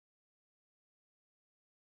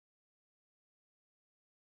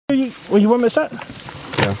You want me to start?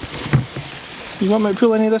 Yeah. You want me to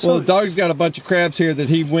pull any of this Well, out? the dog's got a bunch of crabs here that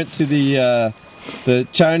he went to the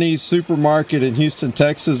Chinese supermarket in Houston,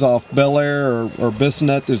 Texas, off Bel Air or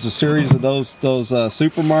Bissonnette. There's a series of those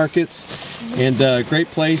supermarkets, and great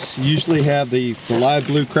place. Usually have the live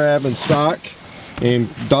blue crab in stock. And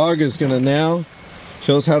dog is going to now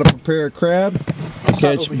show us how to prepare a crab to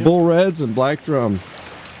catch bull reds and black drum.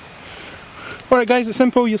 Alright guys, it's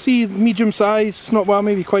simple. You'll see medium size. It's not, well,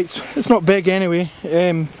 maybe quite, it's not big anyway.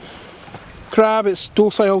 Crab, it's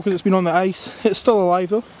docile because it's been on the ice. It's still alive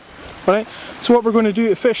though. Alright, so what we're going to do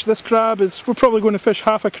to fish this crab is we're probably going to fish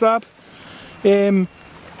half a crab.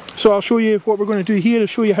 So I'll show you what we're going to do here is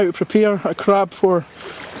show you how to prepare a crab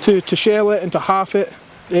to shell it and to half it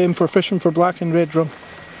for fishing for black and red drum.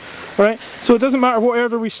 Alright, so it doesn't matter what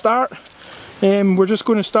order we start. We're just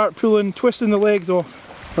going to start twisting the legs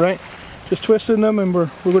off. Alright, just twisting them, and we're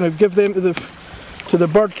going to give them to the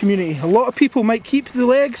bird community. A lot of people might keep the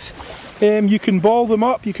legs. You can ball them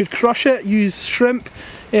up, you could crush it, use shrimp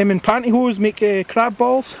and pantyhose, make crab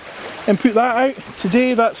balls and put that out.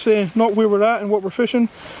 Today that's not where we're at and what we're fishing.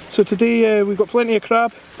 So today we've got plenty of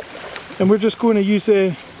crab and we're just going to use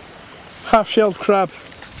half-shelled crab.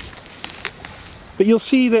 But you'll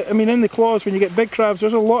see that, I mean, in the claws when you get big crabs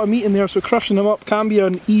there's a lot of meat in there, so crushing them up can be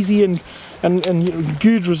an easy and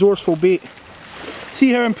good resourceful bait.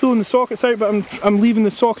 See how I'm pulling the sockets out, but I'm leaving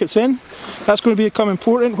the sockets in. That's going to become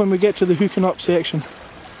important when we get to the hooking up section.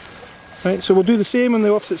 Right, so we'll do the same on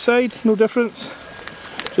the opposite side, no difference.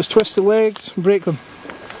 Just twist the legs and break them.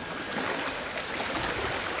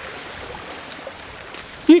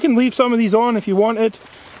 You can leave some of these on if you wanted.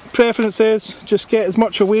 Preference is just get as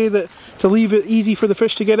much away to leave it easy for the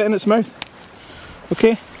fish to get it in its mouth.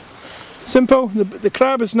 Okay, simple. The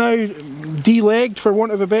crab is now de-legged, for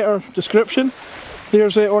want of a better description.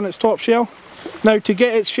 There's it on its top shell. Now to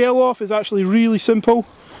get its shell off is actually really simple.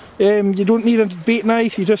 You don't need a bait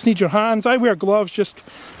knife, you just need your hands. I wear gloves just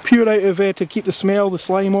pure out of to keep the smell, the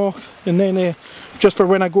slime off, and then just for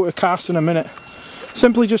when I go to cast in a minute.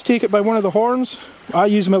 Simply just take it by one of the horns. I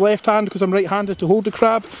use my left hand because I'm right-handed to hold the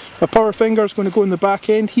crab. My power finger is going to go in the back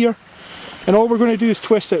end here. And all we're going to do is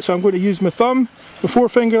twist it. So I'm going to use my thumb, my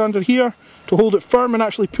forefinger under here to hold it firm and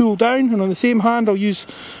actually pull down. And on the same hand I'll use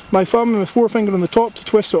my thumb and my forefinger on the top to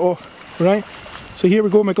twist it off. Right? So here we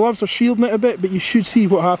go. My gloves are shielding it a bit, but you should see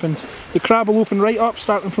what happens. The crab will open right up,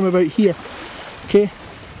 starting from about here. Okay?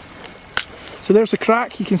 So there's the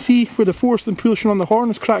crack. You can see where the force and pushing on the horn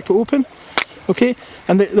is cracked open. Okay,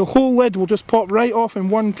 and the whole lid will just pop right off in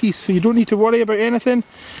one piece, so you don't need to worry about anything.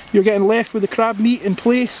 You're getting left with the crab meat in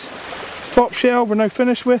place. Top shell we're now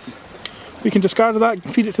finished with. We can discard that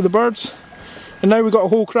and feed it to the birds. And now we've got a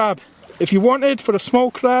whole crab. If you wanted, for a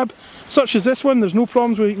small crab such as this one, there's no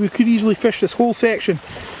problems. We could easily fish this whole section.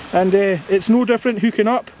 And it's no different hooking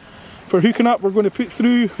up. For hooking up, we're going to put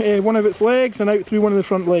through one of its legs and out through one of the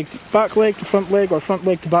front legs. Back leg to front leg, or front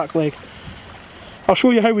leg to back leg. I'll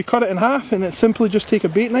show you how we cut it in half, and it's simply just take a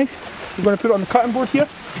bait knife. We're going to put it on the cutting board here.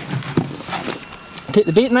 Take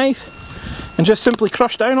the bait knife and just simply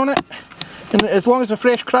crush down on it. And as long as it's a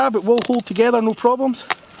fresh crab, it will hold together, no problems.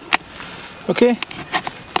 Okay.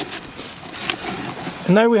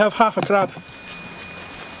 And now we have half a crab.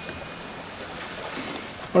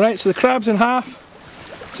 Alright, so the crab's in half.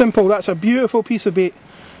 Simple, that's a beautiful piece of bait.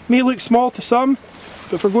 May look small to some,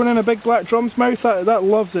 but for going in a big black drum's mouth, that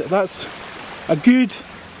loves it. That's a good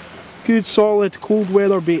solid cold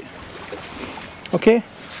weather bait. Okay,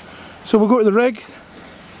 so we'll go to the rig.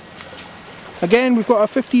 Again, we've got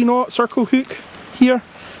a 15-aught circle hook here,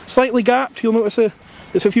 slightly gapped. You'll notice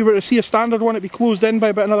if you were to see a standard one, it'd be closed in by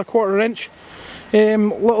about another 1/4 inch.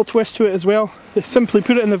 Little twist to it as well. Simply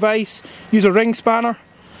put it in the vise, use a ring spanner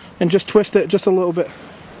and just twist it just a little bit.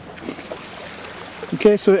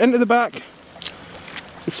 Okay, so into the back,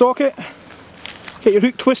 the socket. Get your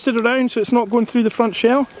hook twisted around so it's not going through the front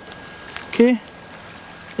shell. Okay,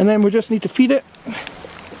 and then we just need to feed it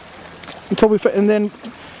until we fit. And then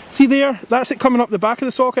see there, that's it coming up the back of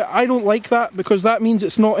the socket. I don't like that because that means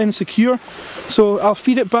it's not insecure. So I'll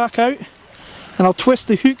feed it back out and I'll twist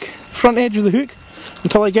the hook, front edge of the hook,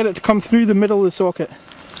 until I get it to come through the middle of the socket,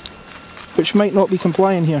 which might not be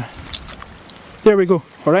complying here. There we go.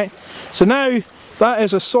 Alright, so now that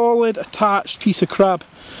is a solid attached piece of crab.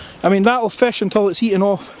 I mean, that'll fish until it's eaten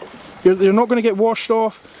off. You're not going to get washed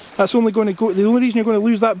off. That's only going to go. The only reason you're going to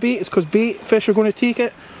lose that bait is because fish are going to take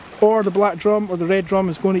it, or the black drum or the red drum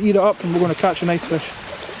is going to eat it up, and we're going to catch a nice fish.